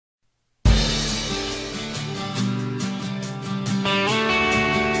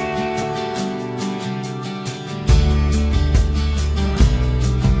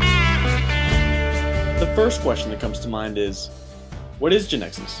first question that comes to mind is, what is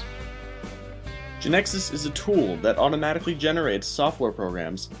GeneXus? GeneXus is a tool that automatically generates software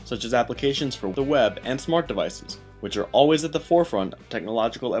programs such as applications for the web and smart devices, which are always at the forefront of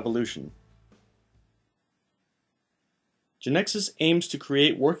technological evolution. GeneXus aims to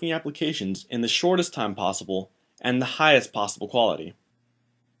create working applications in the shortest time possible and the highest possible quality.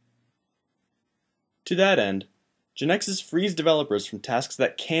 To that end, GeneXus frees developers from tasks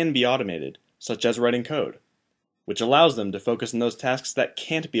that can be automated, such as writing code, which allows them to focus on those tasks that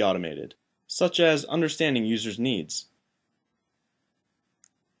can't be automated, such as understanding users' needs.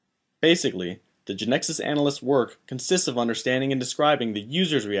 Basically, the GeneXus analyst's work consists of understanding and describing the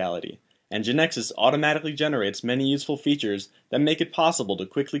user's reality, and GeneXus automatically generates many useful features that make it possible to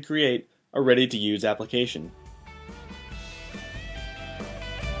quickly create a ready-to-use application.